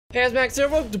Hey guys, Max here.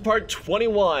 Welcome to part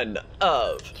 21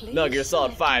 of Metal Gear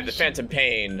Solid 5, The Phantom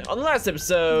Pain. On the last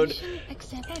episode,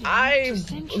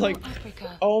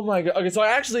 oh my god, okay, so I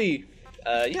actually,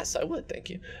 yes, I would, thank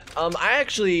you. I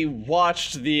actually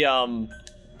watched the,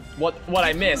 what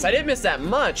I missed. I didn't miss that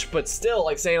much, but still,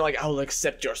 like, saying, like, I'll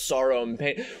accept your sorrow and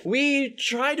pain. We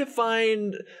tried to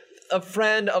find a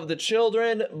friend of the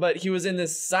children, but he was in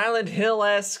this Silent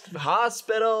Hill-esque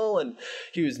hospital, and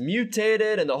he was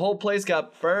mutated, and the whole place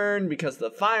got burned because of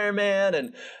the fireman,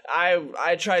 and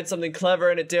I tried something clever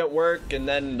and it didn't work, and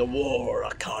then the war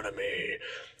economy.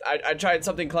 I tried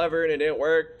something clever and it didn't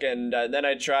work, and then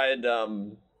I tried,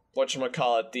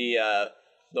 whatchamacallit, the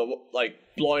like,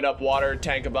 blowing up water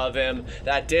tank above him.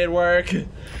 That did work.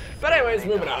 But anyways,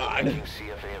 moving on.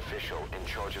 CFA official in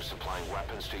charge of supplying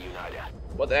weapons to UNITA.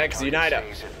 What the heck is UNITA?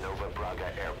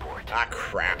 Ah,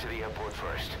 crap. To the airport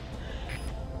first.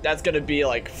 That's gonna be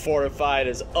like fortified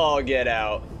as all get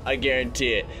out. I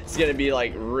guarantee it. It's gonna be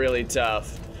like really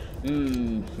tough.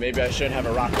 Maybe I shouldn't have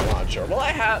a rocket launcher. Well,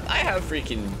 I have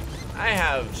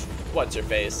what's her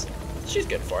face? She's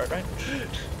good for it, right?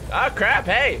 Oh crap!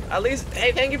 Hey, at least,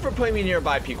 hey, thank you for putting me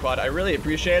nearby, Pequod. I really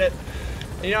appreciate it.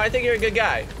 You know, I think you're a good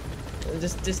guy.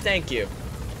 Just thank you.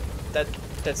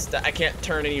 I can't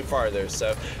turn any farther,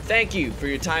 so thank you for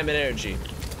your time and energy.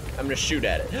 I'm gonna shoot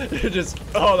at it.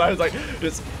 I was like,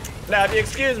 now if you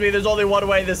excuse me, there's only one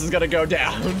way this is gonna go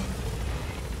down.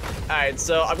 Alright,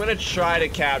 so I'm gonna try to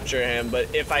capture him,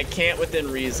 but if I can't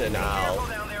within reason,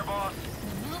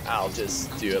 I'll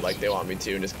just do it like they want me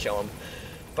to and just kill him.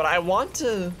 But I want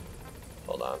to,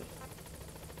 hold on.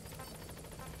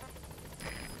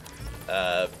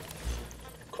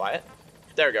 Quiet.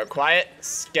 There we go, quiet,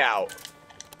 scout.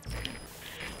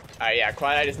 Alright, yeah,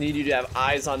 quiet, I just need you to have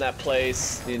eyes on that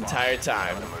place the entire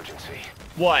time.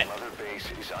 What? Mother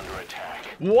base is under attack.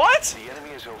 What? The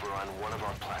enemy is over on one of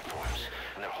our platforms,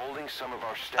 and they're holding some of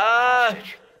our staff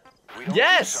hostage. If we don't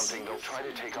do something, they'll try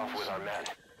to take off with our men.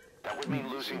 That would mean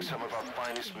losing some of our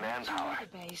finest manpower.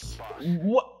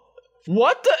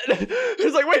 What the?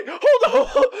 He's like, wait, hold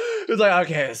on. He's like,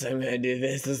 okay, so I'm gonna do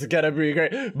this. This is gonna be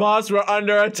great. Boss, we're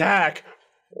under attack.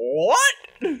 What?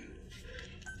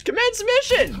 Commence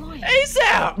mission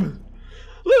ASAP.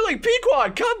 Literally,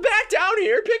 Pequod, come back down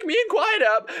here, pick me and Quiet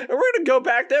up, and we're gonna go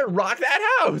back there and rock that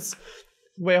house.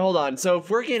 Wait, hold on. So if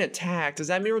we're getting attacked, does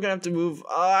that mean we're gonna have to move?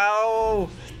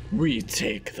 Oh,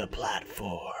 retake the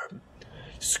platform.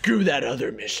 Screw that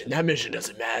other mission. That mission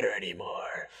doesn't matter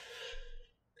anymore.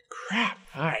 Crap.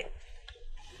 Alright.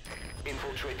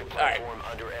 Infiltrate the platform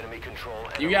under enemy control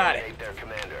and you got it. their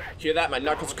commander. Hear that? My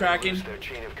knuckles cracking. Their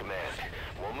chain of command.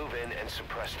 We'll move in and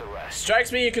suppress the rest.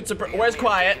 Strikes me you could suppress. Where's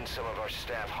Quiet? Some of our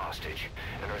staff hostage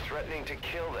and are threatening to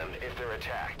kill them if they're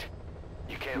attacked.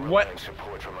 You can't rely on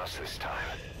support from us this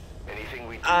time. Anything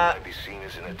we do might be seen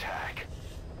as an attack.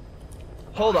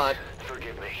 Hold on.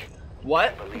 Forgive me.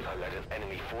 What? I believe I let an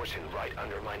enemy force in right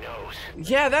under my nose.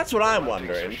 Yeah, that's what I'm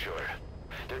wondering. Sure.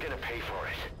 They're gonna pay for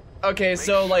it. Okay,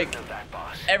 so like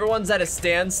everyone's at a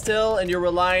standstill and you're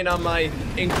relying on my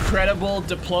incredible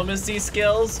diplomacy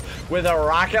skills with a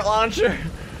rocket launcher.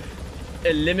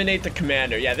 Eliminate the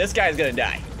commander. Yeah, this guy's gonna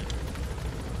die.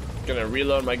 Gonna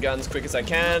reload my guns quick as I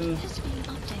can.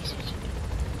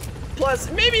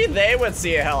 Plus, maybe they would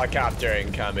see a helicopter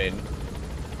incoming.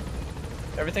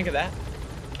 Ever think of that?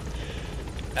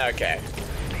 Okay.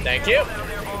 Thank you.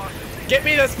 Get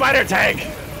me the spider tank!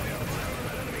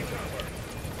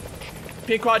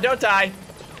 Pequod, don't die.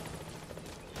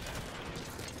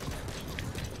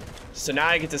 So now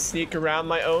I get to sneak around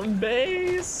my own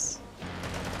base.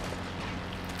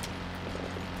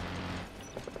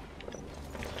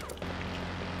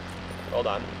 Hold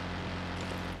on.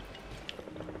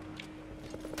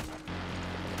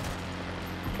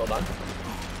 Hold on.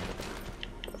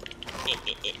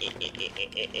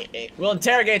 We'll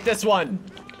interrogate this one.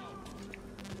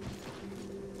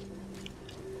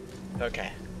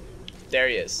 Okay. There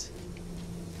he is.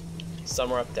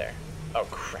 Somewhere up there. Oh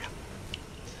crap.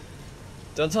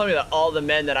 Don't tell me that all the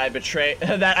men that I betrayed,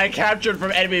 that I captured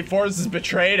from enemy forces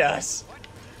betrayed us.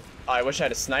 Oh, I wish I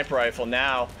had a sniper rifle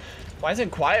now. Why isn't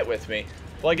Quiet with me?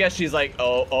 Well, I guess she's like,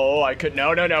 oh, I could,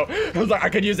 no. I was like, I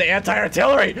could use the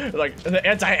anti-artillery, like the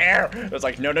anti-air. I was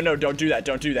like, no, don't do that,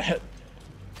 don't do that.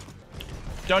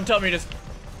 Don't tell me just,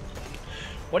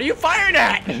 what are you firing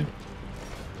at?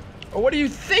 Or what do you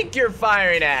think you're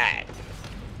firing at?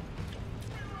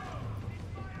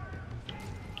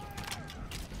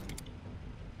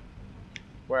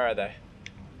 Where are they?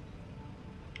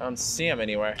 I don't see them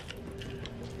anywhere.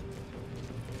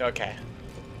 Okay.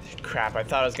 Crap, I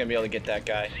thought I was gonna be able to get that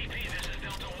guy.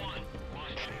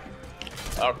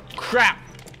 Oh, crap!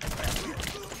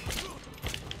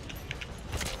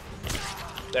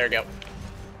 There we go.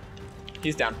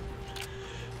 He's down.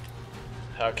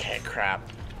 Okay, crap.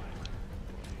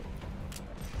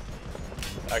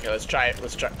 Okay, let's try it.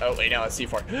 Let's try. Oh wait, no, it's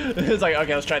C4. It's like,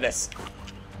 okay, let's try this.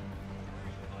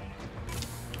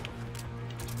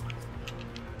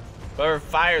 Whoever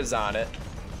fires on it.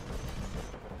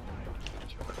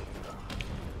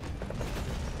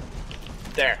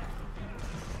 There.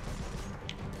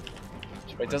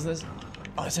 Wait, doesn't this?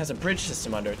 Oh, this has a bridge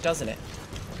system under it, doesn't it?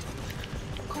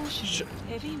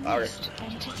 Alright.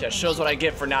 Yeah, shows what I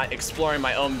get for not exploring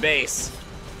my own base.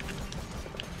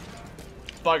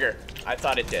 Bugger. I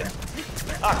thought it did.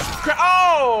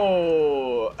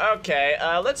 Oh! Okay,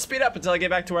 let's speed up until I get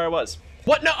back to where I was.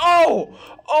 What? No! Oh!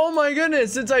 Oh my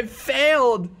goodness, since I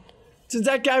failed! Since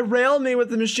that guy railed me with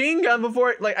the machine gun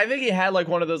before, like, I think he had like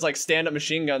one of those like stand-up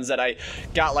machine guns that I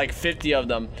got like 50 of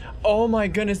them. Oh my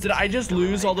goodness, did I just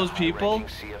lose all those people?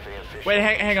 Wait,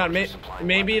 hang on,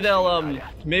 maybe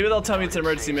they'll tell me it's an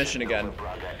emergency mission again.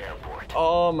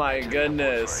 Oh my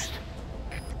goodness.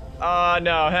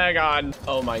 No, hang on.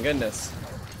 Oh my goodness.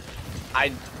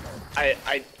 I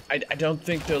don't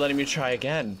think they're letting me try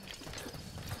again.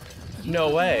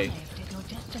 No way.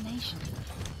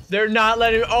 They're not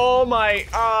letting. Oh my.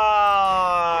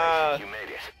 You made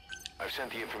it. I've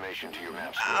sent the information to your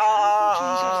map.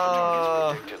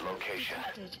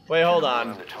 Wait, hold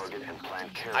on.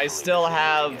 I still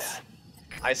have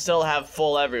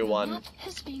full everyone.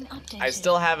 I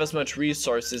still have as much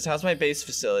resources. How's my base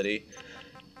facility?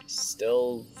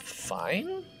 Still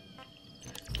fine?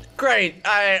 Great.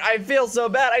 I feel so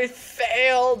bad. I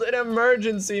failed an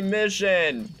emergency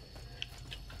mission.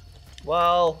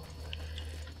 Well,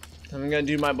 I'm gonna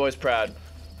do my boys proud.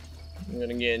 I'm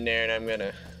gonna get in there and I'm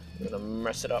gonna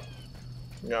mess it up.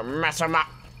 I'm gonna mess them up.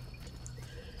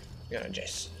 I'm gonna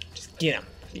just get them.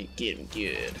 Get them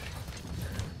good.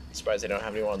 Surprised they don't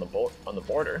have anyone on the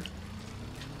border.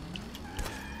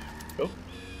 Oh,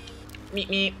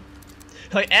 meet.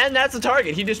 Like, and that's the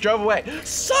target. He just drove away.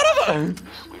 Son of a!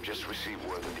 We've just received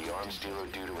word that the arms dealer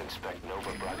due to inspect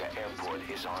Nova Braga Airport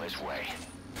is on his way.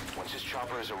 Once his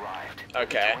chopper has arrived,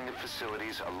 okay. join the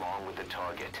facilities along with the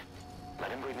target.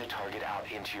 Let him bring the target out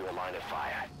into your line of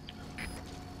fire.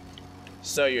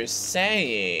 So you're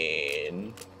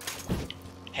saying...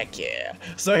 Heck yeah.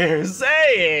 So you're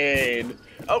saying...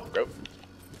 Oh, go.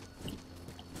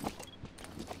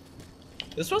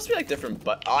 There's supposed to be like different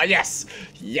but... Oh, yes!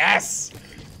 Yes!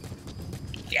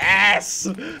 Yes!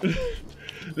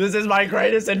 This is my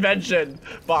greatest invention!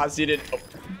 Boss, you did... Oh.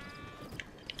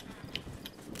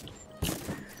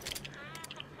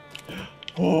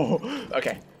 Oh,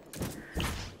 okay.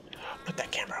 Put that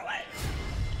camera away.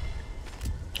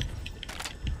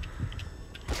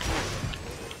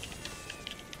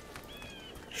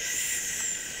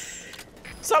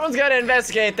 Someone's gonna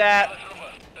investigate that.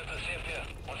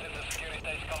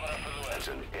 That's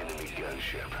an enemy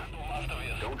gunship.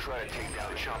 Don't try to take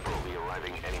down the chopper. Will be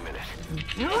arriving any minute.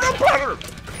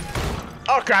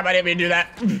 Oh crap! I didn't mean to do that.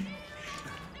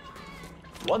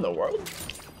 What in the world?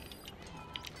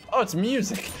 Oh, it's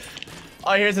music.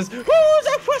 Oh, here's this. Who's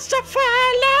a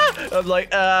fella? I'm like,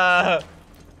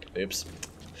 oops.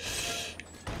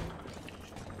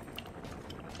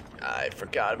 I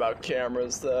forgot about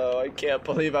cameras, though. I can't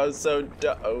believe I was so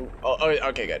dumb. Oh,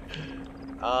 okay, good.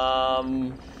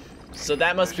 So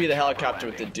that must be the helicopter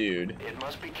with the dude. It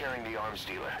must be carrying the arms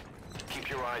dealer. Keep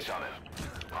your eyes on him.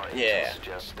 Our yeah.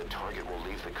 Suggests the target will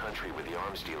leave the country with the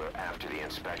arms dealer after the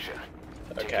inspection.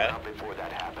 Okay. Take him out before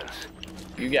that happens.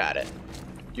 You got it.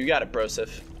 You got it,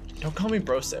 Brosif. Don't call me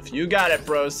Brosif. You got it,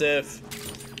 Brosif.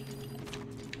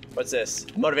 What's this?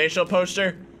 Motivational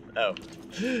poster? Oh.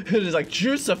 It's like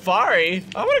Jew Safari.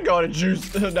 I want to go on a Jew,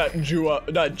 not Jew,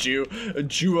 a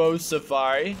Jew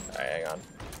Safari. Alright, hang on.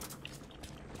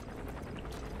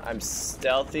 I'm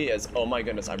stealthy as, oh my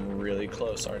goodness, I'm really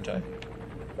close, aren't I?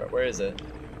 Where is it?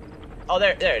 Oh,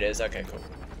 there it is. Okay, cool.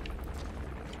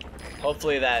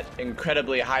 Hopefully that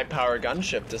incredibly high-power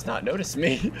gunship does not notice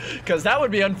me, because that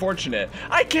would be unfortunate.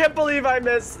 I can't believe I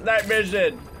missed that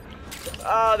mission.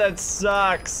 Oh, that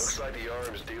sucks. Looks like the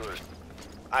arms dealer.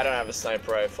 I don't have a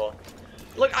sniper rifle.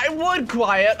 Look, I would,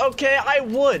 Quiet, okay? I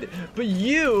would. But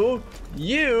you,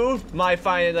 my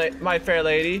fair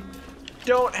lady,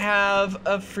 don't have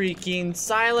a freaking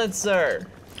silencer.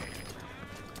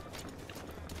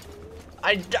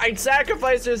 I'd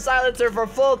sacrifice your silencer for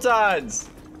Fultons.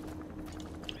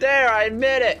 There, I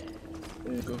admit it.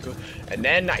 Go. And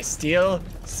then I steal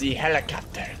the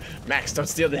helicopter. Max, don't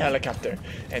steal the helicopter.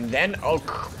 And then, oh.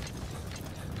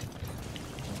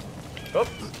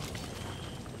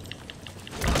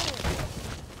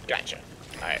 Gotcha.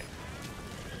 Alright.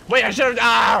 Wait, I should have.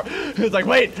 Ah! It's like,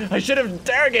 wait, I should have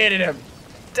interrogated him.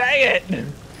 Dang it.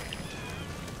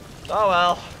 Oh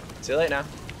well. Too late now.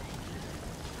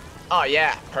 Oh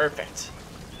yeah, perfect.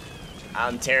 I'll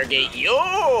interrogate you.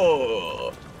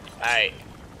 Alright.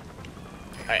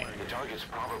 Alright. The target's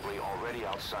probably already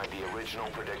outside the original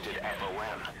predicted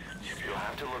FOM. You'll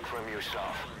have to look for him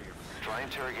yourself. Try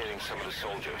interrogating some of the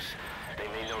soldiers. They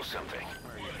may know something.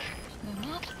 The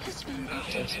map has been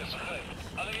updated.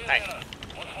 Alright.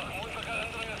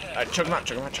 Alright, choke him out,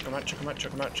 choke him out, choke him out, choke him out,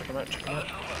 choke him out, choke him out, choke him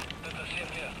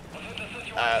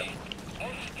out.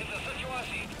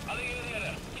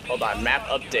 Hold on, map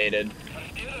updated.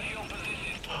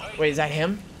 Wait, is that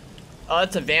him? Oh,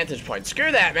 that's a vantage point.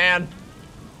 Screw that, man.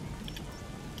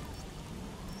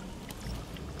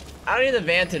 I don't need the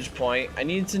vantage point. I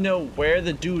need to know where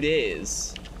the dude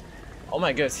is. Oh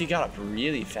my goodness, he got up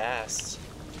really fast.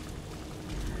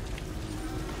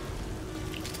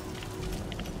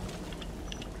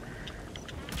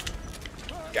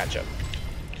 Gotcha.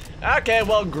 Okay,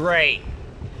 well, great.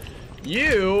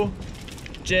 You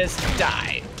just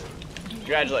died.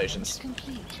 Congratulations.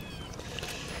 Complete.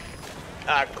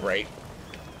 Ah, great.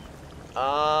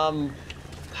 How am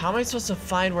I supposed to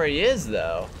find where he is,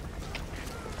 though?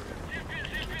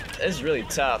 This is really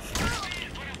tough.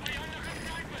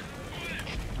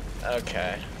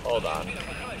 Okay, hold on.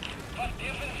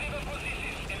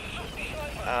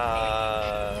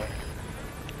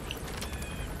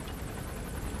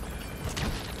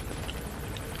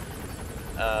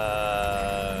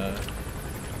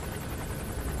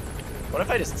 What if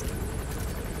I just...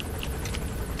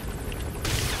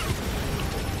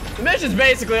 The mission's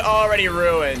basically already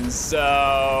ruined,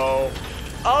 so...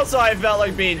 Also, I felt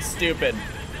like being stupid.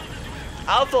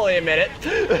 I'll fully admit it.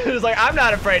 It's like, I'm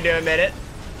not afraid to admit it.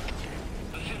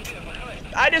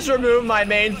 I just removed my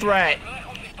main threat.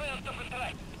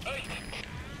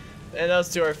 And those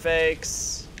two are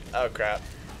fakes. Oh, crap.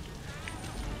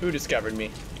 Who discovered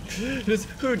me?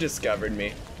 Who discovered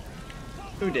me?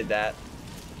 Who did that?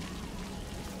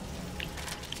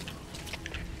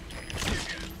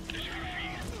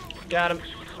 Got him.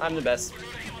 I'm the best.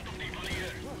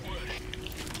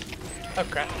 Oh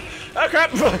crap. Oh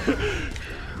crap!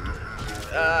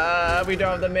 We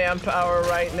don't have the manpower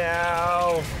right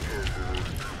now.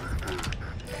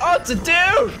 Oh, it's a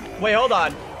dude! Wait, hold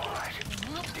on. Do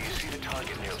you see the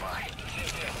target nearby?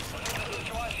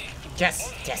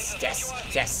 Yes, yes, yes,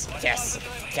 yes, yes,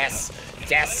 yes,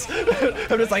 yes.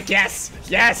 I'm just like, yes,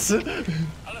 yes.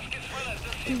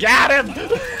 Got him!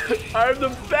 I'm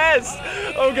the best!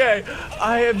 Okay,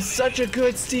 I am such a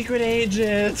good secret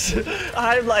agent.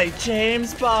 I'm like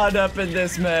James Bond up in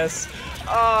this mess.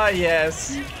 Ah,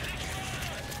 yes.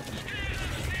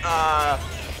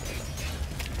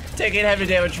 Taking heavy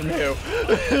damage from who?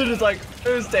 Just like,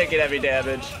 who's taking heavy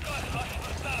damage?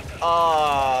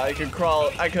 Ah, I could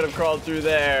have crawled through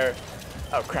there.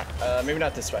 Oh crap, maybe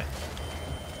not this way.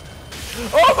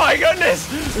 Oh my goodness!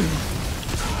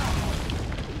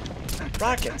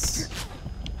 Rockets.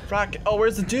 Oh,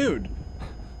 where's the dude?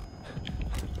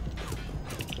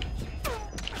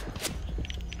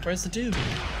 Where's the dude?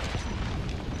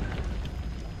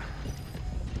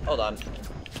 Hold on.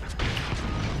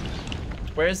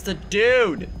 Where's the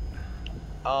dude?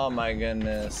 Oh my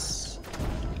goodness.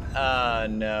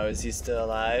 No, is he still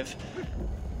alive?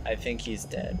 I think he's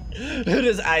dead.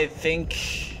 I think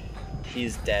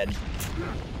he's dead.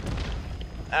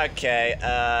 Okay,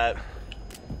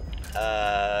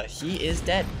 he is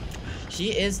dead.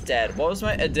 He is dead. What was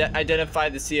my identify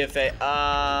the CFA?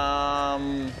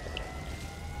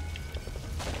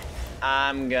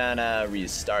 I'm gonna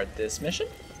restart this mission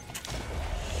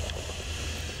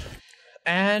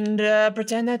and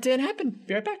pretend that didn't happen.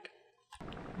 Be right back.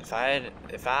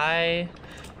 If I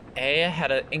A,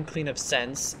 had an inkling of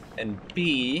sense, and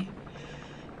B,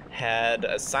 had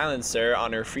a silencer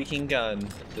on her freaking gun,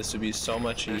 this would be so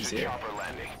much easier. Chopper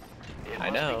landing. I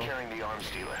know. Be carrying the arms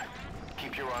dealer.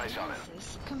 Keep your eyes on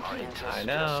him. Our intel I suggests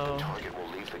know. the target will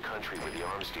leave the country with the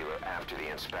arms dealer after the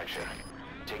inspection.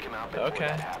 Take him out before Okay.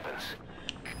 that happens.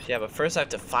 Yeah, but first I have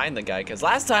to find the guy, because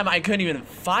last time I couldn't even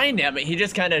find him. He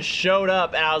just kind of showed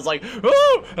up, and I was like,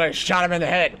 "Ooh!" and I shot him in the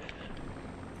head.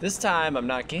 This time I'm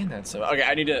not getting that. So okay,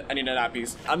 I need to not be.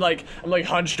 I'm like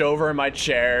hunched over in my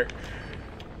chair.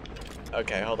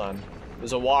 Okay, hold on.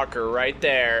 There's a walker right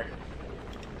there.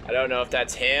 I don't know if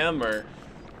that's him or.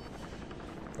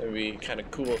 It would be kind of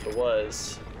cool if it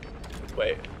was.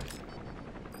 Wait.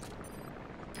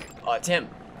 Oh, it's him.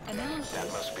 That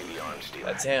must be the arms dealer.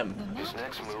 That's him. His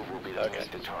next move will be to Okay.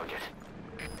 meet the target.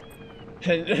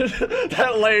 And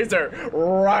that laser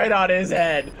right on his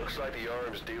head. Looks like the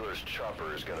arms dealer's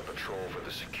chopper is gonna patrol for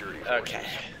the security forces. Okay,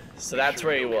 so that's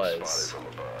where he was. Spotted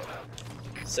from above.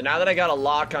 So now that I got a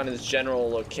lock on his general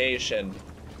location,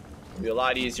 it'll be a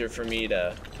lot easier for me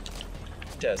to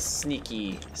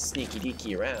sneaky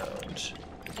deaky around.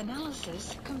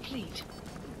 Analysis complete.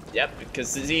 Yep, because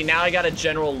see, now I got a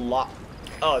general lock.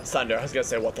 Oh, it's thunder. I was gonna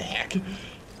say, what the heck?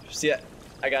 See,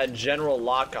 I got a general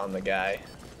lock on the guy.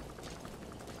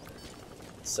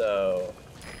 So,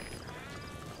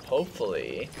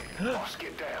 hopefully. Boss,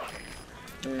 get down.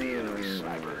 The enemy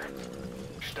sniper.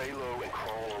 Stay low and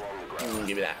crawl along the ground.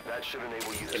 Give me that. That should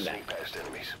enable you to sneak past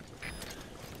enemies.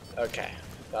 Okay,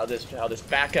 I'll just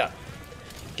back up.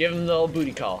 Give him the old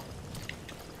booty call.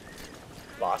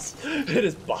 Boss. It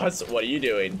is boss. What are you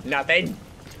doing? Nothing.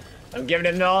 I'm giving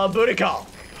him the old booty call.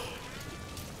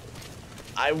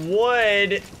 I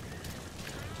would.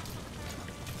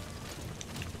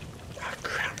 Ah,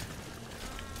 crap.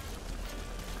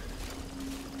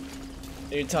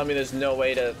 You're telling me there's no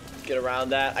way to get around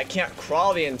that? I can't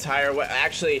crawl the entire way.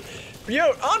 Actually,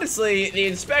 honestly, the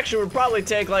inspection would probably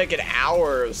take like an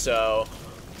hour or so.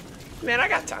 Man, I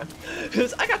got time.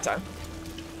 I got time.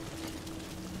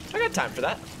 I got time for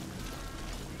that.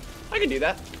 I can do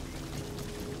that.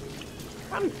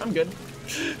 I'm good.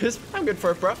 I'm good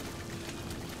for it, bro.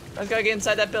 I just gotta get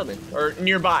inside that building. Or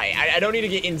nearby. I don't need to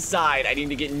get inside. I need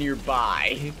to get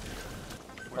nearby.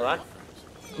 Hold on.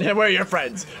 Where are your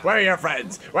friends? Where are your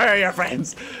friends? Where are your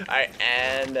friends? Alright,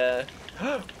 and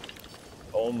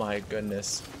oh my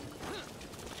goodness.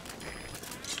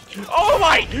 Oh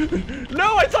my!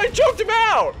 No, I thought I choked him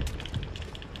out!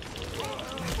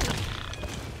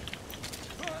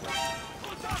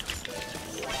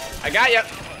 I got you.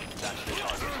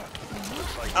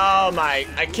 Oh my,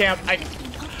 I can't,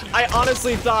 I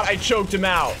honestly thought I choked him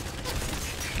out.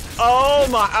 Oh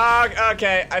my,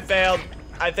 okay, I failed.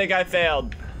 I think I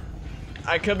failed.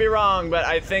 I could be wrong, but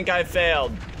I think I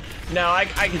failed. No, I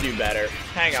could do better.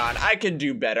 Hang on, I could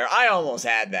do better. I almost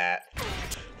had that.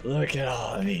 Look at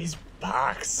all of these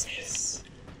boxes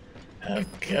of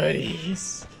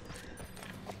goodies.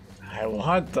 I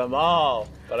want them all,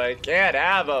 but I can't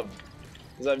have them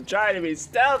because I'm trying to be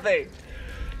stealthy.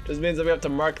 This means that we have to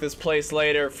mark this place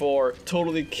later for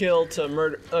totally cool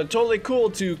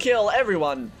to kill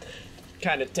everyone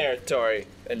kind of territory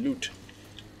and loot.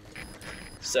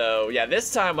 So yeah,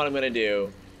 this time what I'm gonna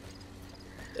do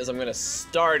is I'm gonna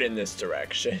start in this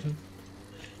direction.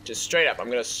 Just straight up, I'm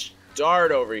gonna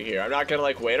start over here. I'm not gonna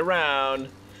like wait around.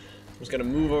 I'm just gonna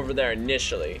move over there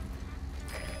initially.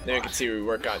 Then you can see we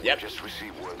work on. Yep.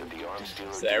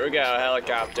 So there we go,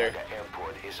 helicopter.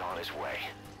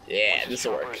 Yeah, this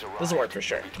will work. This will work for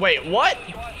sure. Wait, what?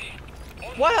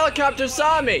 What helicopter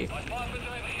saw me?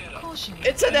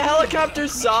 It said the helicopter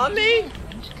saw me?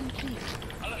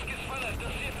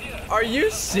 Are you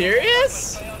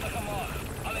serious?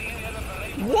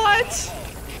 What?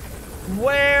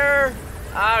 Where?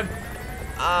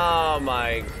 Oh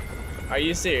my. Are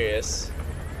you serious?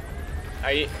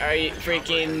 Are you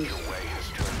freaking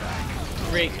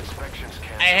freak?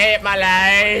 I hate my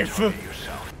life.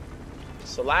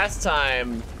 So last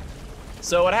time,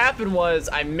 so what happened was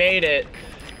I made it,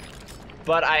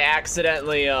 but I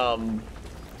accidentally I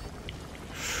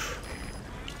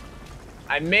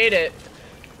made it,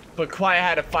 but Quiet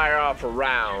had to fire off a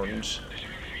round.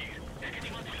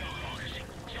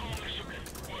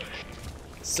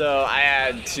 So I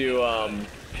had to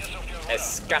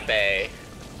escape.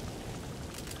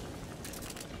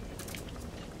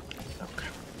 Okay.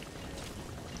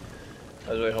 I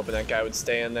was really hoping that guy would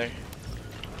stay in there.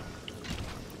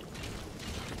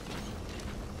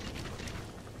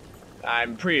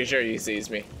 I'm pretty sure he sees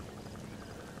me.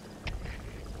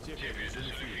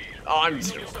 Oh, I'm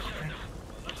just...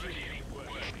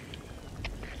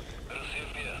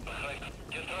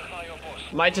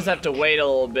 Might just have to wait a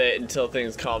little bit until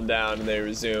things calm down and they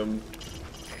resume.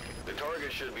 The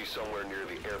target should be somewhere near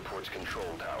the airport's control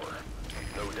tower.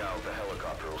 No doubt the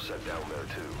helicopter will set down there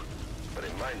too. But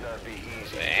it might not be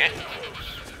easy.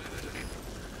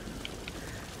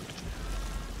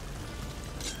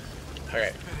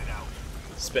 Alright.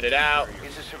 Spit it out.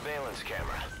 It's a surveillance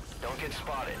camera. Don't get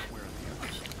spotted.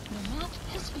 The map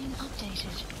has been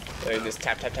updated. Let me just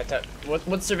tap, tap, tap, tap.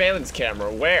 What surveillance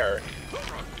camera? Where?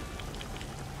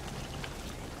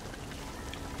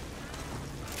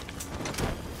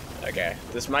 Okay,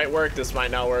 this might work, this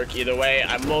might not work. Either way,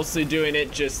 I'm mostly doing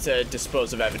it just to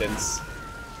dispose of evidence.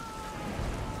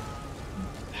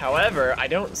 However, I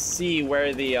don't see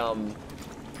where the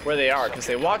where they are, because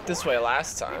they walked this way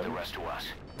last time.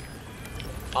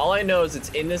 All I know is it's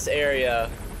in this area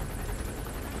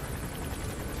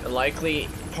and likely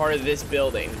part of this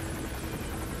building.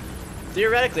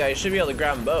 Theoretically, I should be able to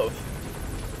grab them both.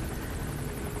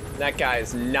 That guy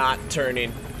is not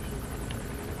turning.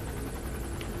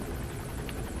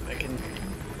 I can...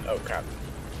 Oh, crap.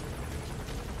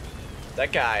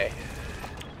 That guy...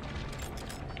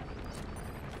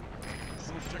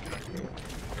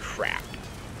 Crap.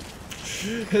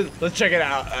 Let's check it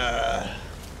out.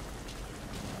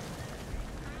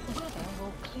 Weather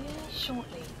will clear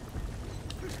shortly.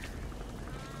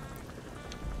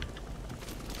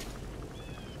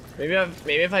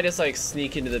 Maybe if I just like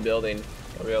sneak into the building,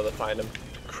 I'll be able to find him.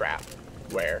 Crap.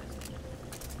 Where?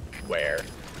 Where?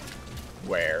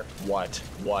 Where? What?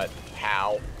 What?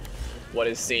 How? What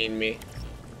is seeing me?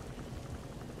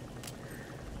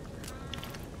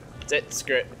 That's it.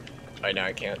 Screw it. Oh, no,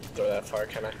 I can't throw that far,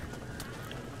 can I?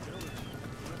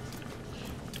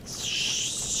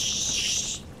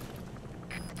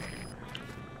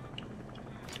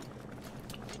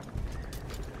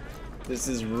 This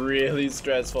is really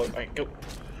stressful. Alright, go.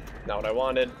 Not what I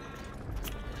wanted.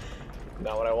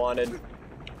 Not what I wanted.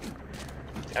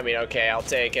 I mean, okay, I'll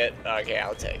take it. Okay,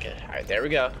 I'll take it. Alright, there we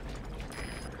go.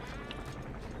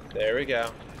 There we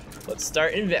go. Let's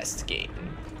start investigating.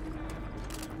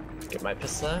 Get my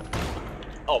pistol out.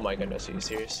 Oh my goodness, are you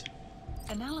serious?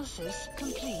 Analysis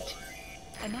complete.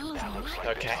 Analysis.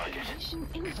 Okay. Mission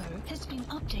info has been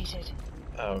updated.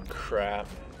 Oh crap.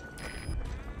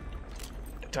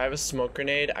 Do I have a smoke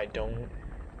grenade? I don't.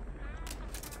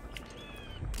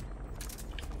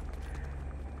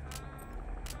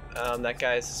 That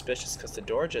guy is suspicious because the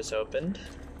door just opened.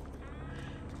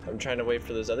 I'm trying to wait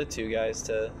for those other two guys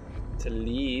to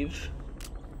leave.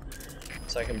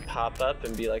 So I can pop up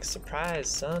and be like, surprise,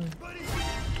 son.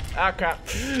 Ah, crap.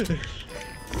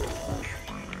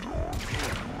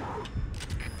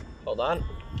 Hold on.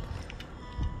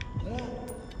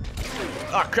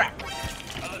 Oh, crap.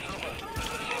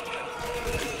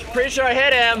 Pretty sure I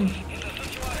hit him.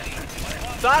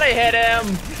 Thought I hit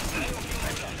him.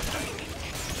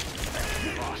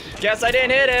 Guess I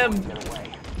didn't hit him.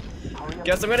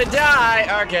 Guess I'm gonna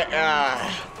die. Okay.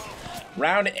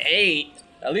 Round 8.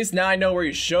 At least now I know where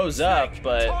he shows up,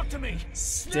 but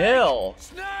still,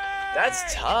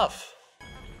 that's tough.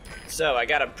 So I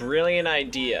got a brilliant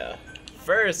idea.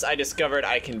 First, I discovered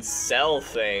I can sell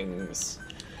things,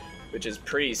 which is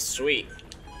pretty sweet.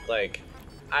 Like,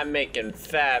 I'm making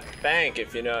fat bank,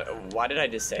 if you know. Why did I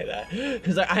just say that?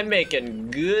 Because I'm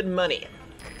making good money,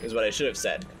 is what I should have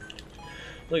said.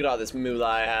 Look at all this moolah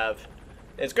I have.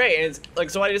 It's great, and it's like,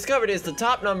 so what I discovered is the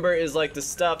top number is like the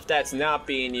stuff that's not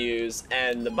being used,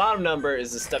 and the bottom number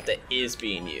is the stuff that is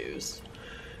being used.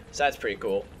 So that's pretty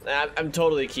cool. I'm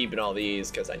totally keeping all these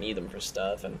because I need them for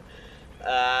stuff, and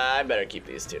I better keep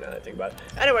these too now that I think about it.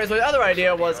 Anyways, my other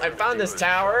idea was I found this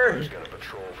tower,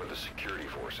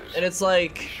 and it's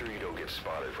like,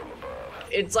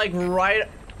 it's like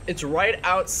right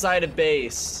outside of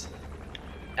base,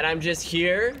 and I'm just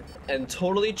here and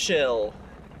totally chill.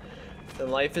 And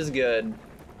life is good.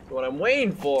 What I'm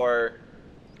waiting for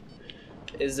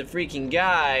is the freaking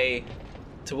guy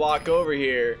to walk over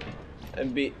here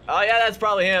and be... Oh yeah, that's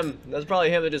probably him. That's probably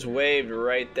him that just waved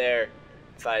right there,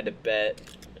 if I had to bet.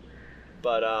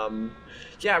 But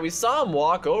yeah, we saw him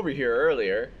walk over here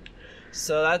earlier,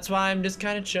 so that's why I'm just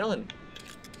kind of chilling.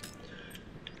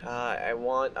 I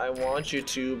want you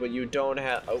to, but you don't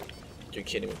have... Oh, you're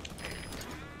kidding me.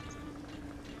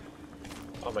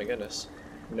 Oh my goodness.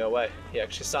 No way. He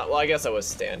actually saw. Well, I guess I was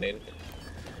standing.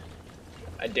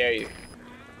 I dare you.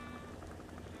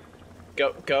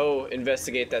 Go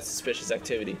investigate that suspicious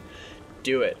activity.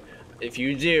 Do it. If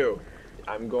you do,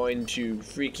 I'm going to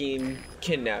freaking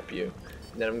kidnap you.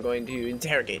 And then I'm going to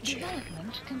interrogate you.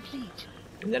 Development complete.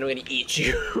 And then I'm gonna eat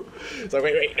you. It's like,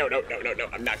 wait, no,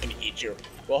 I'm not gonna eat you.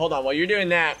 Well, hold on, while you're doing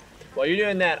that,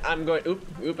 I'm going,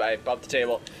 oop, I bumped the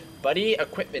table. Buddy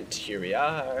equipment, here we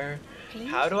are.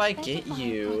 How do I get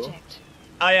you?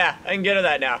 Oh yeah, I can get to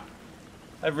that now.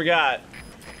 I forgot.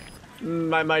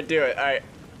 I might do it. Alright.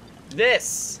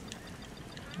 This.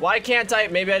 Why can't I?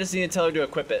 Maybe I just need to tell her to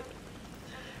equip it.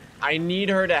 I need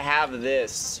her to have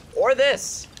this. Or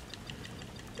this.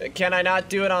 Can I not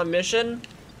do it on mission?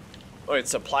 Oh,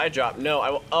 it's supply drop.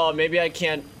 No, oh, maybe I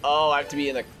can't. Oh, I have to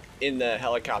be in the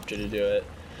helicopter to do it.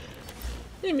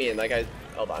 What do you mean? Like,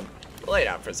 hold on. Lay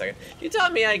down for a second. You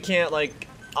telling me I can't, like,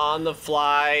 on the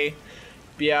fly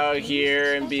be out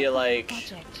here and be like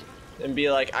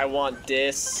I want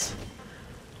this?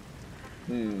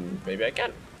 Maybe I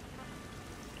can.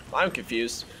 I'm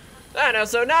confused. I don't know,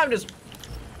 so now I'm just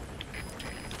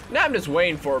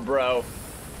waiting for it, bro.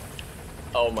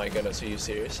 Oh my goodness, are you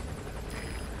serious?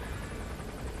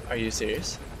 Are you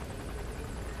serious?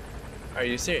 Are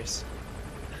you serious?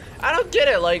 I don't get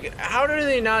it. Like, how are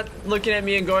they not looking at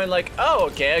me and going like, oh,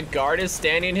 okay, a guard is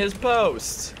standing his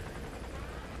post.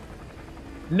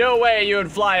 No way you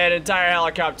would fly an entire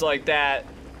helicopter like that.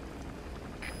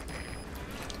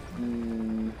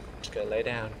 Just gonna lay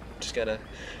down. Just gonna.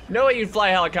 No way you'd fly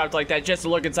a helicopter like that just to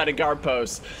look inside a guard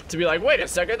post. To be like, wait a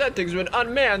second, that thing's been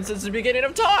unmanned since the beginning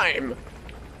of time.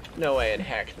 No way in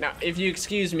heck. Now, if you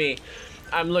excuse me,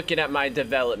 I'm looking at my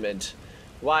development.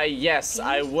 Why, yes,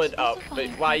 I would. Oh, but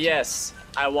why, yes,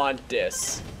 I want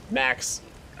this. Max,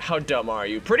 how dumb are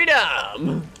you? Pretty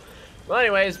dumb. Well,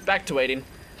 anyways, back to waiting.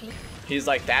 He's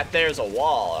like, that there's a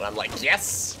wall. And I'm like,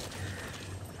 yes.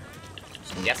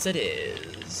 Yes, it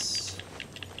is.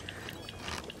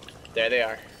 There they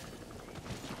are.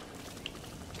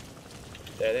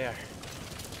 There they are.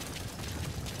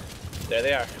 There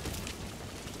they are.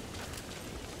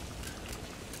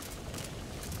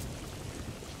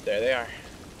 There they are.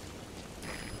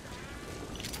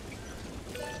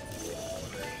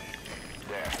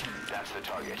 There, that's the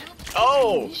target.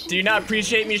 Oh, do you not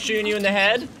appreciate me shooting you in the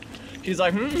head? He's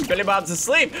like, Billy Bob's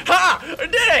asleep. Ha! I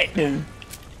did it!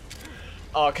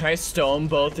 Oh, can I stow them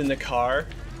both in the car?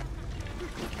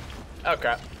 Oh,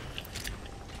 crap.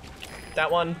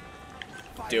 That one.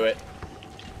 Do it.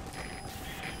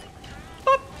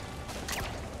 Boop.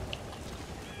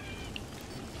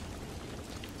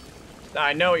 Now,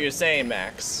 I know what you're saying,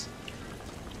 Max.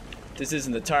 This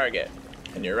isn't the target,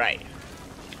 and you're right.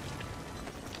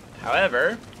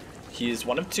 However, he's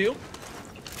one of two,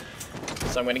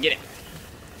 so I'm gonna get it.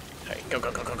 All right, go,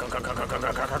 go, go, go, go, go, go, go, go,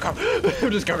 go, go, go.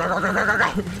 Just go, go, go, go, go, go,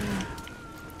 go.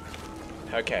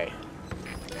 Okay.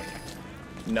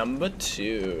 Number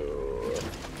 2.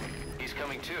 He's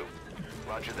coming too.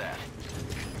 Roger that.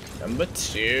 Number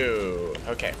 2.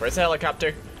 Okay, where's the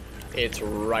helicopter? It's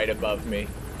right above me.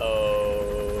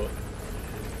 Oh.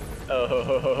 Oh ho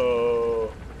ho ho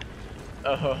ho.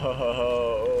 Oh ho ho ho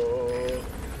ho.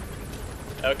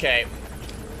 Okay.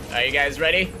 Are you guys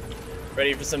ready?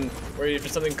 Ready for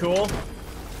something cool?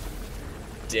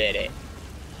 Did it.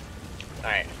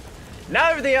 Alright. Now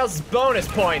everything else is bonus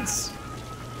points.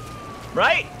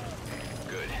 Right?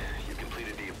 Good. You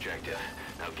completed the objective.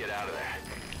 Now get out of there.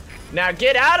 Now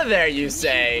get out of there, you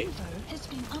say.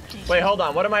 Wait, hold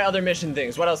on. What are my other mission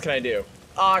things? What else can I do?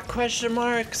 Question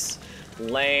marks.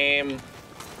 Lame.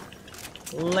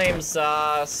 Lame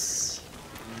sauce.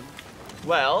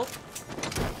 Well.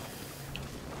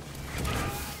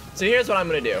 So here's what I'm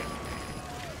gonna do.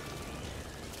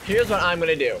 Here's what I'm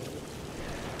gonna do.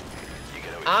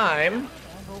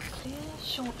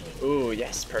 Ooh,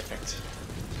 yes, perfect.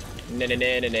 I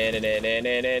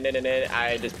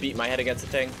just beat my head against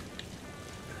the thing.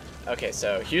 Okay,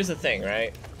 so here's the thing,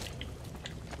 right?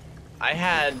 I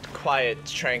had quiet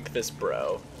strength this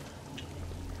bro.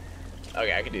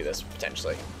 Okay, I can do this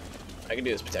potentially. I can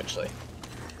do this potentially.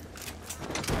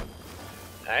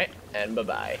 Alright, and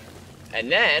bye-bye.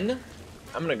 And then,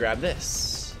 I'm gonna grab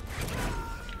this.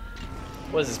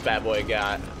 What does this bad boy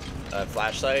got? A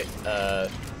flashlight, a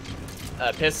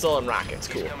pistol, and rockets.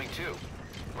 Cool. He's coming too.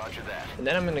 Roger that. And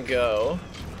then I'm gonna go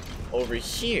over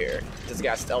here. Does it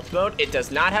got stealth mode? It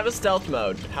does not have a stealth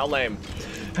mode. How lame.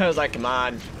 I was like, come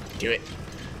on, do it.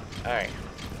 Alright.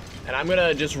 And I'm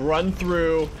gonna just run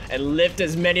through and lift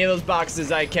as many of those boxes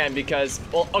as I can because,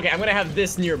 well, okay, I'm gonna have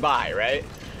this nearby, right?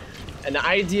 And the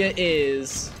idea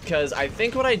is, because I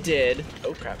think what I did,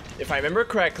 oh crap, if I remember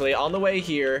correctly, on the way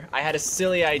here, I had a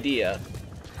silly idea.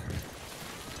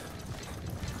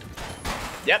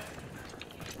 Yep.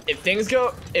 If things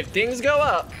go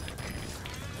up,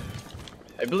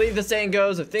 I believe the saying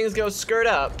goes, if things go skirt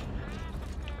up.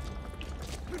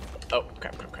 Oh,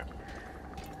 crap, crap, crap.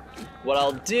 What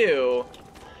I'll do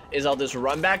is I'll just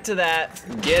run back to that,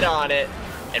 get on it,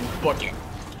 and book it.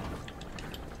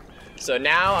 So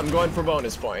now I'm going for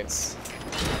bonus points.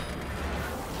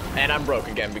 And I'm broke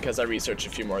again because I researched a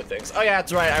few more things. Oh yeah,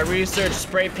 that's right, I researched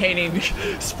spray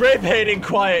painting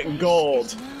quiet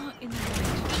gold.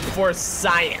 For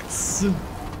science.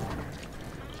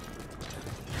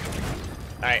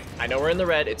 Alright, I know we're in the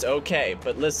red, it's okay,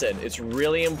 but listen, it's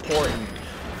really important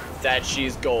that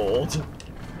she's gold.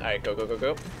 Alright, go, go, go,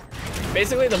 go.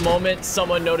 Basically, the moment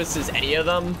someone notices any of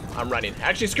them, I'm running.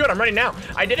 Actually, screw it, I'm running now.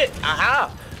 I did it,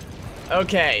 aha!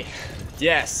 Okay,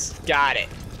 yes, got it.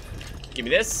 Give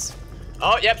me this.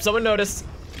 Oh, yep, someone noticed.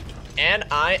 And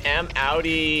I am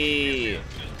outie.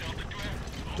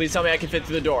 Please tell me I can fit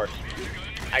through the door.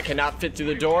 I cannot fit through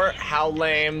the door. How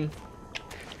lame.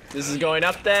 This is going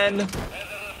up then.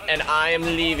 And I am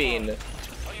leaving.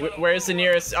 Where's the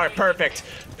nearest? All right, perfect.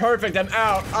 Perfect, I'm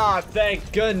out. Ah,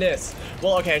 thank goodness.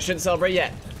 Well, okay, I shouldn't celebrate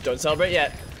yet. Don't celebrate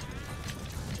yet.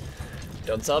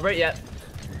 Don't celebrate yet.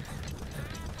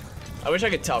 I wish I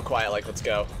could tell quiet, like, let's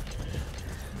go.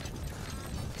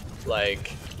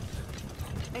 Like,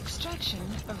 Extraction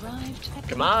arrived at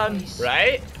come on, base.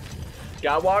 right?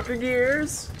 Got walker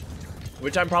gears,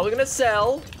 which I'm probably gonna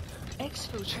sell.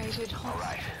 Exfiltrated All hot.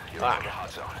 right, you're on the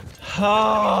hot zone.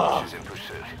 Oh, Is in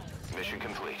pursuit. Mission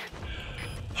complete.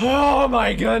 oh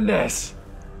my goodness.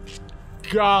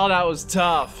 God, that was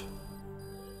tough.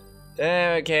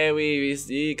 Okay, we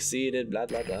exceeded, blah,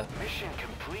 blah, blah. Mission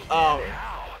complete. Oh.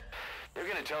 How? They're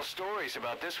gonna tell stories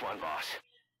about this one, boss.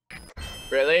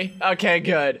 Really? Okay,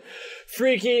 good.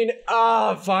 Freaking,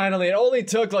 finally. It only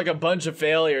took like a bunch of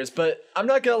failures, but I'm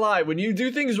not gonna lie, when you do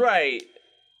things right,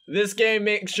 this game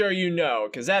makes sure you know,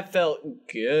 because that felt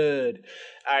good.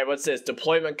 Alright, what's this?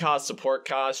 Deployment cost, support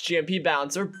cost, GMP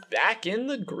balance. We're back in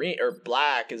the green, or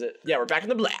black, is it? Yeah, we're back in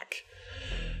the black.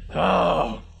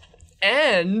 Oh.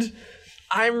 And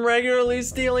I'm regularly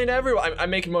stealing everyone. I'm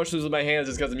making motions with my hands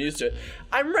just because I'm used to it.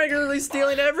 I'm regularly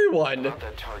stealing everyone. About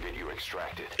that target you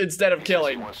extracted. Instead of He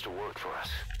killing. wants to work for us.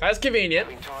 That's convenient.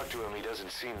 Having talked to him, he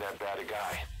doesn't seem that bad a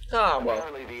guy. Oh, well.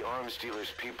 Apparently, the arms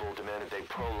dealer's people demanded they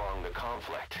prolong the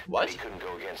conflict. What? But he couldn't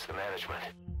go against the management.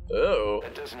 Oh.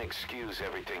 That doesn't excuse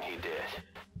everything he did,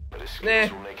 but his Nah.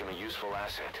 skills will make him a useful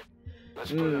asset. Let's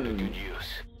put him to good use.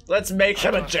 Let's make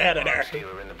him a Talked to the janitor. arms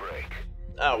dealer in the break.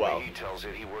 Oh, The way well. he tells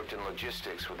it, he worked in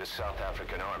logistics with the South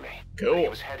African army. Cool. But he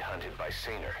was headhunted by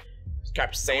Saner.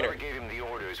 Captain Whoever Saner. gave him the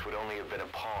orders would only have been a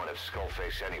pawn of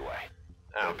Skullface anyway.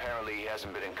 Oh. But apparently he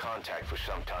hasn't been in contact for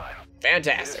some time.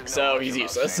 Fantastic. He doesn't know So much he's about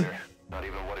useless. Saner, not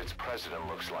even what its president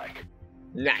looks like.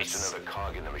 Nice. Just another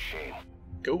cog in the machine.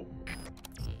 Cool.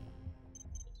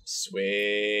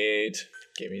 Sweet.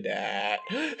 Give me that.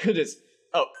 Just.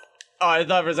 Oh. Oh, I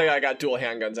thought for a second I got dual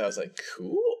handguns. I was like,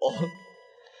 cool.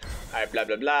 Alright, blah,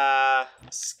 blah, blah.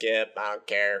 Skip. I don't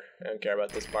care. I don't care about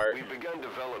this part. We've begun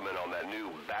development on that new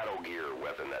battle gear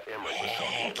weapon that Emmerich was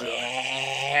talking about.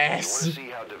 Yes. You want to see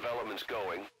how development's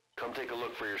going? Come take a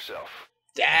look for yourself.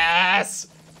 Yes.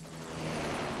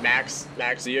 Max,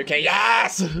 are you okay?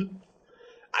 Yes.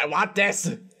 I want this.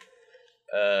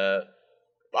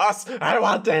 Boss, I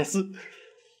want this.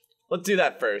 Let's do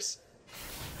that first.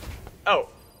 Oh.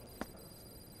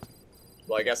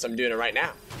 Well, I guess I'm doing it right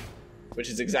now, which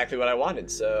is exactly what I wanted,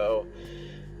 so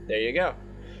there you go.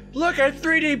 Look, I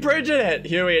 3D printed it!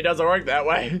 Huey, it doesn't work that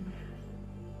way.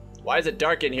 Why is it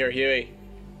dark in here, Huey?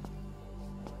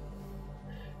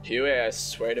 Huey, I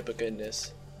swear to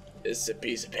goodness, this is a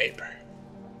piece of paper.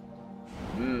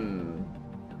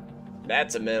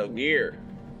 That's a Metal Gear.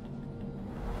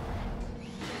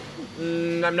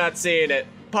 I'm not seeing it.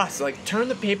 Boss, like, turn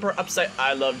the paper upside.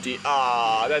 I love D.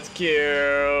 Aw, that's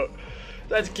cute.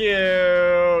 That's cute.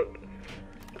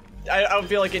 I don't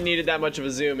feel like it needed that much of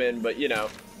a zoom in, but you know.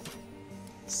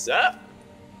 Sup?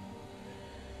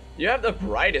 You have the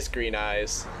brightest green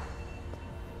eyes.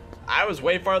 I was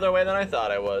way farther away than I thought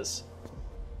I was.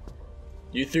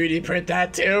 You 3D print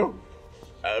that too?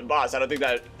 Boss, I don't think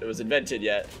that it was invented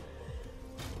yet.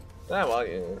 Ah, well,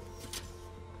 yeah.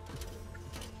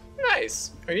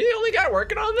 Nice. Are you the only guy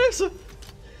working on this?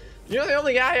 You're the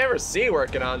only guy I ever see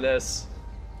working on this.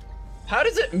 How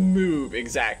does it move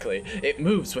exactly? It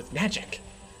moves with magic.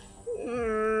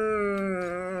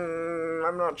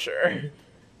 I'm not sure.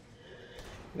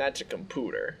 Magic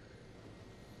computer.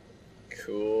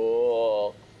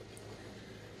 Cool.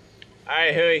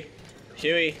 Alright, Huey.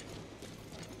 Huey.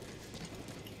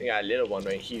 We got a little one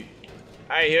right here.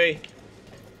 Alright, Huey.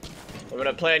 I'm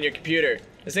gonna play on your computer.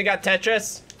 This thing got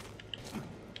Tetris?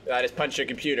 I just punched your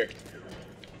computer.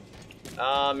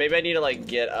 Maybe I need to like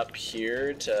get up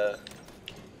here to.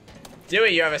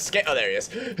 Huey, you have escaped. Oh, there he is.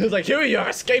 It's like, Huey, you have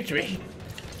escaped me.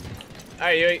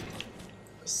 Alright, Huey.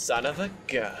 Son of a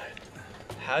gun.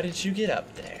 How did you get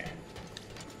up there?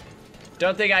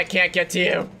 Don't think I can't get to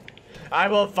you. I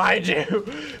will find you.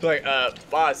 Like,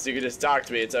 boss, you can just talk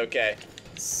to me. It's okay.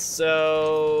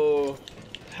 So,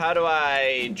 how do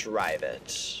I drive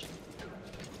it?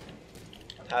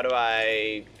 How do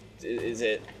I, is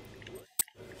it,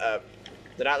 they're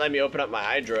not letting me open up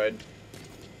my iDroid.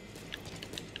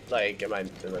 Like, am I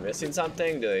missing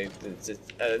something?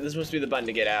 This must be the button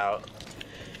to get out.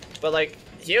 But like,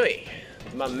 Huey,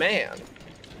 my man,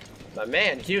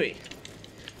 Huey.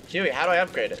 Huey, how do I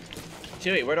upgrade it?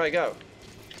 Huey, where do I go?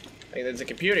 Like, there's a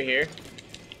computer here.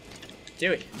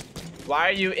 Huey, why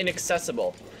are you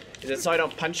inaccessible? Is it so I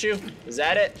don't punch you? Is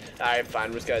that it? Alright, fine,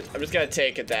 I'm just gonna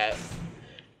take it that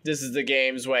this is the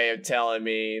game's way of telling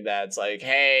me that it's like,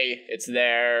 hey, it's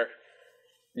there.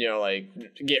 You know, like,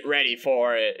 get ready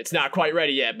for it. It's not quite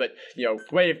ready yet, but, you know,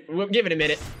 wait, we'll give it a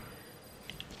minute.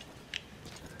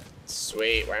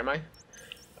 Sweet, where am I?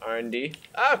 R&D.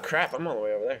 Oh crap, I'm all the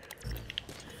way over there.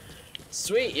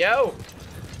 Sweet, yo.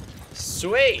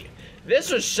 Sweet.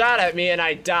 This was shot at me and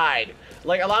I died.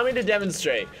 Like, allow me to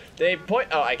demonstrate. They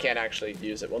oh, I can't actually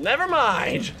use it. Well, never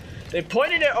mind. They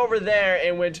pointed it over there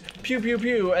and went pew pew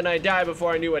pew and I died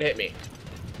before I knew what hit me.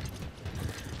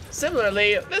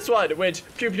 Similarly, this one went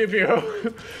pew pew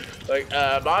pew. Like,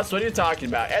 boss, what are you talking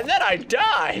about? And then I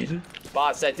died.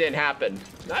 Boss, that didn't happen.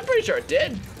 I'm pretty sure it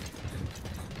did.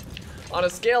 On a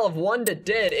scale of 1 to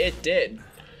did, it did.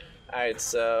 Alright,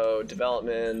 so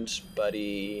development,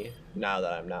 buddy. Now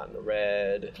that I'm not in the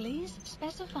red. Please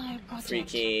specify a project.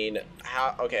 Freaking,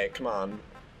 how, okay, come on.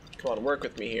 Come on, work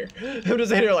with me here. I'm just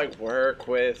sitting here like, work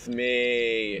with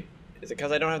me. Is it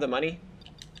because I don't have the money?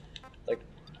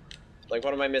 Like,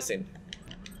 what am I missing?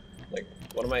 Like,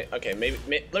 what am I, okay, maybe,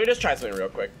 let me just try something real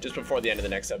quick, just before the end of the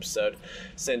next episode.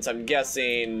 Since I'm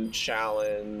guessing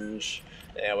challenge,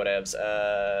 yeah, whatevs,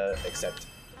 accept,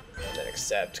 and then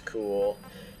accept, cool.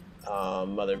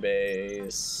 Mother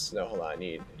base, no, hold on, I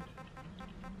need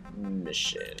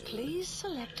mission. Please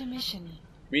select a mission.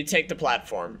 Retake the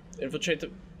platform, infiltrate the,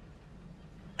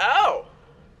 oh!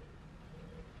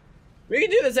 We can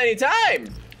do this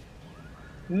anytime!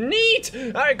 Neat!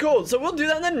 Alright, cool. So we'll do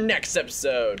that in the next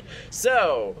episode.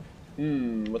 So,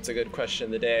 what's a good question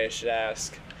of the day I should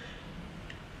ask?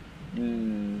 I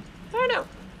don't know.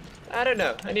 I don't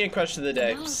know. I need a question of the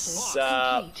day.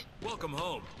 Sup? Welcome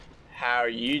home. How are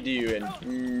you doing?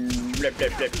 Blip,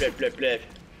 blip, blip, blip, blip, blip.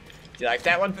 Do you like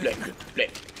that one? Blip, blip,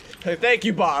 blip. Hey, thank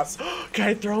you, boss. Can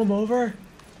I throw him over?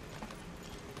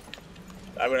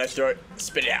 I'm gonna throw it.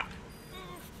 Spit it out.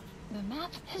 The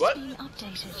map has What? been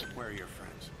updated. Where are your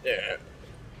friends? Yeah.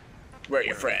 Where are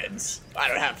your friends? I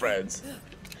don't have friends.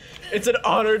 It's an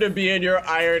honor to be in your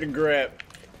iron grip.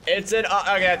 It's an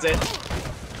okay, that's it.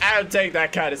 I don't take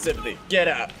that kind of sympathy. Get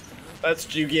up. That's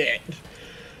what you get.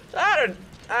 I don't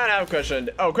have a question.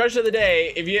 Oh, question of the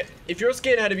day. If your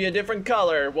skin had to be a different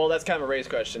color, well, that's kind of a race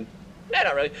question. No,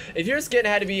 not really. If your skin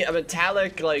had to be a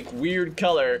metallic, like, weird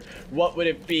color, what would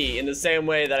it be? In the same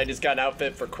way that I just got an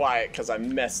outfit for quiet because I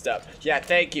messed up. Yeah,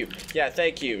 thank you. Yeah,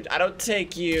 thank you. I don't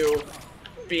take you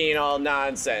being all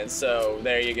nonsense, so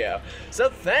there you go. So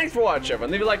thanks for watching,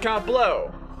 everyone. Leave a like, comment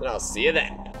below, and I'll see you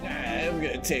then. I'm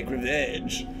gonna take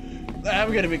revenge.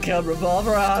 I'm gonna become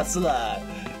Revolver Ocelot.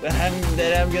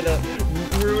 Then I'm gonna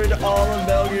ruin all of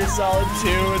Metal Gear Solid 2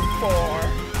 and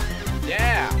 4.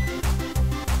 Yeah.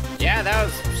 Yeah, that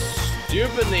was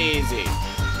stupidly easy.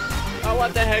 Oh,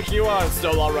 what the heck you want?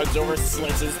 Snowball runs over,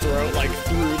 slits his throat like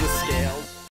through the scales.